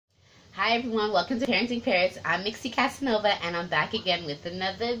Hi everyone, welcome to Parenting Parrots. I'm Mixie Casanova and I'm back again with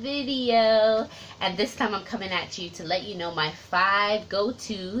another video. And this time I'm coming at you to let you know my 5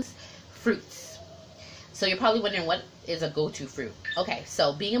 go-tos fruits. So you're probably wondering, what is a go-to fruit? Okay,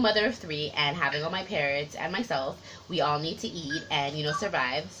 so being a mother of 3 and having all my parrots and myself, we all need to eat and,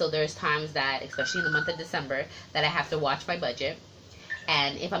 survive. So there's times that, especially in the month of December, that I have to watch my budget.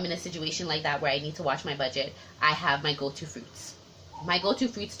 And if I'm in a situation like that where I need to watch my budget, I have my go-to fruits. My go-to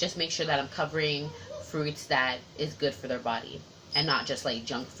fruits just make sure that I'm covering fruits that is good for their body and not just like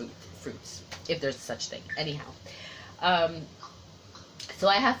junk fruits, if there's such thing. Anyhow, so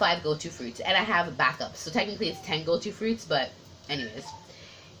I have 5 go-to fruits and I have backups. So technically it's 10 go-to fruits, but anyways,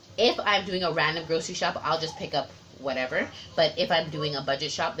 if I'm doing a random grocery shop, I'll just pick up whatever. But if I'm doing a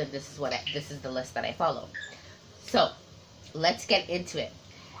budget shop, then this is the list that I follow. So let's get into it.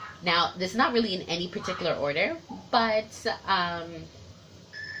 Now, this is not really in any particular order, but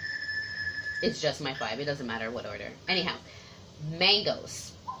it's just my 5. It doesn't matter what order. Anyhow,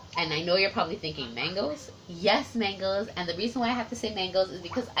 mangoes. And I know you're probably thinking, mangoes? Yes, mangoes. And the reason why I have to say mangoes is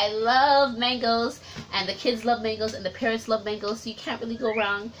because I love mangoes, and the kids love mangoes, and the parents love mangoes, so you can't really go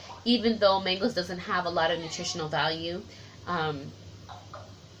wrong. Even though mangoes doesn't have a lot of nutritional value,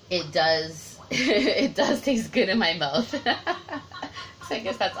 it does it does taste good in my mouth. I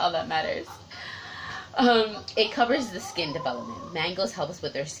guess that's all that matters. It covers the skin development. Mangoes help us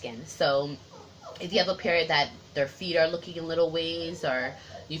with their skin. So if you have a parrot that their feet are looking in little ways, or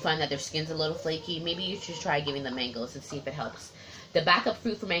you find that their skin's a little flaky, maybe you should try giving them mangoes and see if it helps. The backup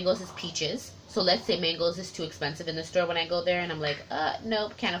fruit for mangoes is peaches. So let's say mangoes is too expensive in the store when I go there and I'm like,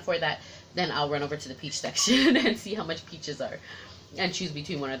 nope, can't afford that. Then I'll run over to the peach section and see how much peaches are and choose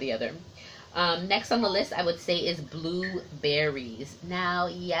between one or the other. Next on the list, I would say, is blueberries. Now,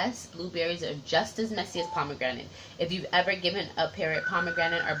 yes, blueberries are just as messy as pomegranate. If you've ever given a parrot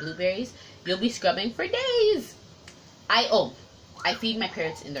pomegranate or blueberries, you'll be scrubbing for days. I feed my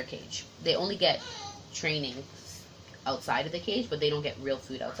parrots in their cage. They only get training outside of the cage, but they don't get real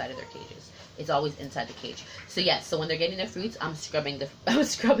food outside of their cages. It's always inside the cage. So yes, so when they're getting their fruits, I'm scrubbing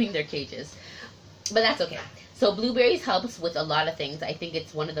their cages. But that's okay. So blueberries helps with a lot of things. I think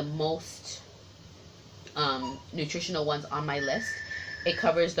it's one of the most nutritional ones on my list. It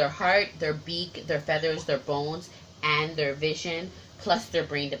covers their heart, their beak, their feathers, their bones, and their vision, plus their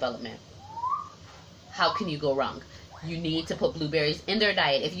brain development. How can you go wrong? You need to put blueberries in their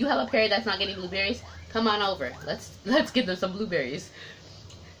diet. If you have a parrot that's not getting blueberries, come on over. Let's give them some blueberries.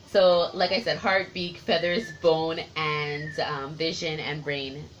 So, like I said, heart, beak, feathers, bone, and vision and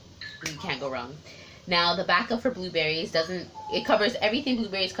brain. You can't go wrong. Now, the backup for blueberries it covers everything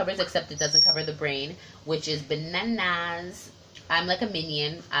blueberries covers, except it doesn't cover the brain, which is bananas. I'm like a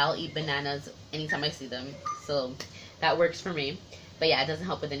minion. I'll eat bananas anytime I see them. So that works for me. But yeah, it doesn't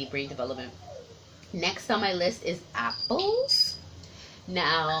help with any brain development. Next on my list is apples.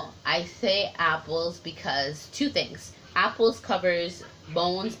 Now, I say apples because 2 things. Apples covers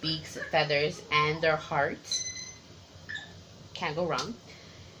bones, beaks, feathers, and their heart. Can't go wrong.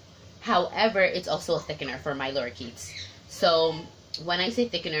 However, it's also a thickener for my lorikeets. So when I say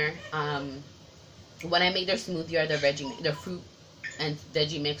thickener, when I make their smoothie or their fruit and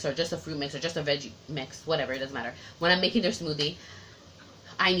veggie mix, or just a fruit mix, or just a veggie mix, whatever, it doesn't matter. When I'm making their smoothie,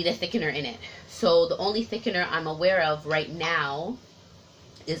 I need a thickener in it. So the only thickener I'm aware of right now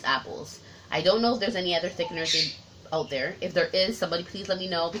is apples. I don't know if there's any other thickeners out there. If there is, somebody please let me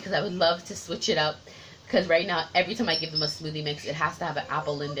know, because I would love to switch it up. Because right now, every time I give them a smoothie mix, it has to have an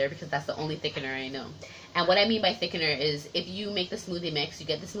apple in there, because that's the only thickener I know. And what I mean by thickener is, if you make the smoothie mix, you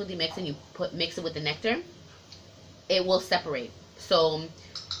get the smoothie mix and you mix it with the nectar, it will separate. So,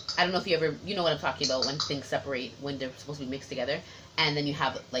 I don't know if you know what I'm talking about, when things separate, when they're supposed to be mixed together. And then you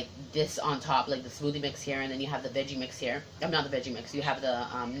have like this on top, like the smoothie mix here, and then you have the veggie mix here. Not the veggie mix, you have the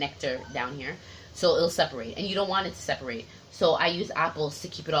nectar down here. So it'll separate, and you don't want it to separate. So I use apples to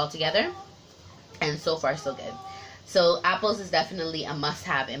keep it all together. And so far, so good. So apples is definitely a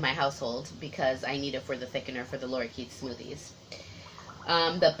must-have in my household, because I need it for the thickener for the lorikeet smoothies.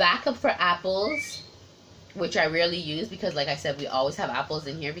 The backup for apples, which I rarely use because, like I said, we always have apples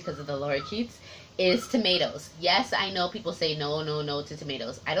in here because of the lorikeets, is tomatoes. Yes, I know people say no to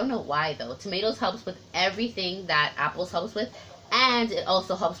tomatoes. I don't know why, though. Tomatoes helps with everything that apples helps with, and it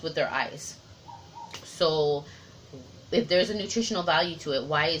also helps with their eyes. So if there's a nutritional value to it,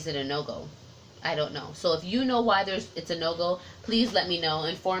 why is it a no-go? I don't know. So if you know why it's a no-go, please let me know.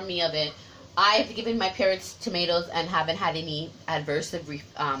 Inform me of it. I've given my parrots tomatoes and haven't had any adverse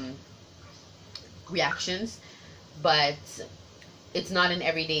reactions, but it's not an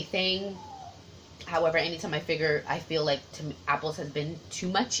everyday thing. However, anytime I feel like apples has been too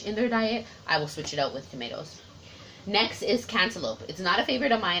much in their diet, I will switch it out with tomatoes. Next is cantaloupe. It's not a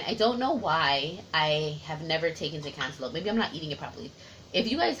favorite of mine. I don't know why I have never taken to cantaloupe. Maybe I'm not eating it properly.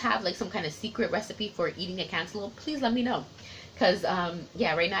 If you guys have like some kind of secret recipe for eating a cantaloupe, please let me know. Because,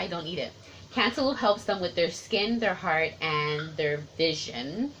 yeah, right now I don't eat it. Cantaloupe helps them with their skin, their heart, and their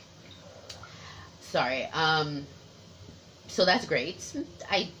vision. Sorry. So that's great.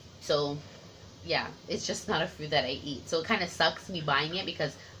 Yeah, it's just not a fruit that I eat. So it kind of sucks me buying it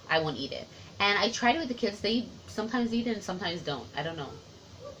because I won't eat it. And I tried it with the kids. They sometimes eat it and sometimes don't. I don't know.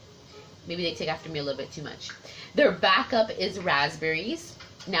 Maybe they take after me a little bit too much. Their backup is raspberries.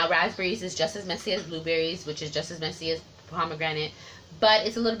 Now, raspberries is just as messy as blueberries, which is just as messy as pomegranate, but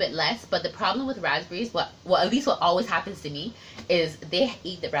it's a little bit less. But the problem with raspberries, well, at least what always happens to me, is they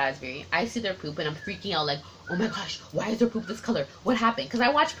eat the raspberry. I see their poop and I'm freaking out like, oh my gosh, why is their poop this color? What happened? Because I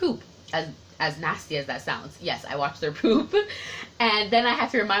watch poop. As nasty as that sounds, yes, I watch their poop. And then I have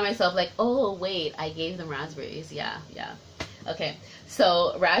to remind myself like, oh wait, I gave them raspberries. Yeah. Okay,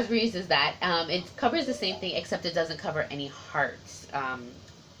 so raspberries is that. It covers the same thing, except it doesn't cover any hearts.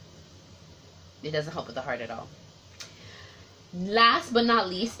 It doesn't help with the heart at all. Last but not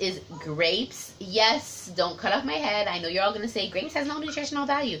least is grapes. Yes, don't cut off my head. I know you're all going to say grapes has no nutritional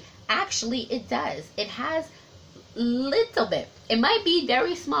value. Actually, it does. It has little bit. It might be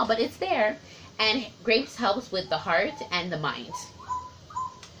very small, but it's there. And grapes helps with the heart and the mind.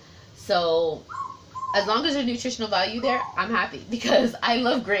 So as long as there's nutritional value there, I'm happy because I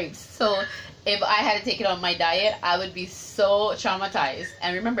love grapes. So if I had to take it on my diet, I would be so traumatized.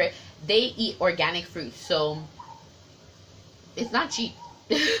 And remember, they eat organic fruit, so it's not cheap.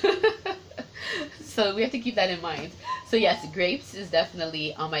 So we have to keep that in mind. So yes, grapes is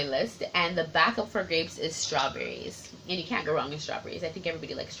definitely on my list. And the backup for grapes is strawberries. And you can't go wrong with strawberries. I think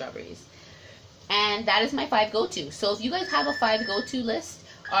everybody likes strawberries. And that is my 5 go-to. So if you guys have a 5 go-to list,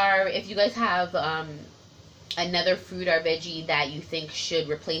 or if you guys have another fruit or veggie that you think should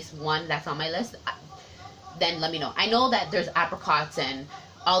replace one that's on my list, then let me know. I know that there's apricots and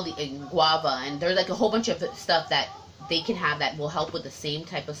guava, and there's like a whole bunch of stuff that they can have that will help with the same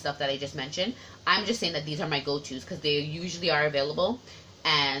type of stuff that I just mentioned. I'm just saying that these are my go-tos because they usually are available,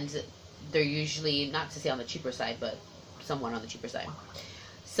 and they're usually, not to say on the cheaper side, but somewhat on the cheaper side.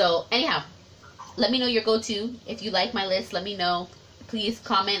 So anyhow, let me know your go-to. If you like my list, let me know. Please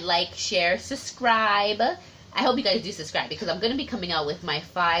comment, like, share, subscribe. I hope you guys do subscribe because I'm going to be coming out with my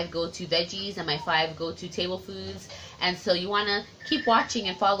 5 go-to veggies and my 5 go-to table foods. And so you want to keep watching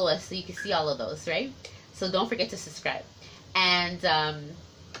and follow us so you can see all of those, right? So don't forget to subscribe. And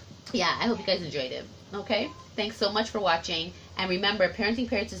yeah, I hope you guys enjoyed it. Okay? Thanks so much for watching. And remember, Parenting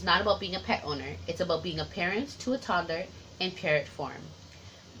Parrots is not about being a pet owner. It's about being a parent to a toddler in parrot form.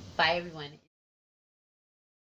 Bye, everyone.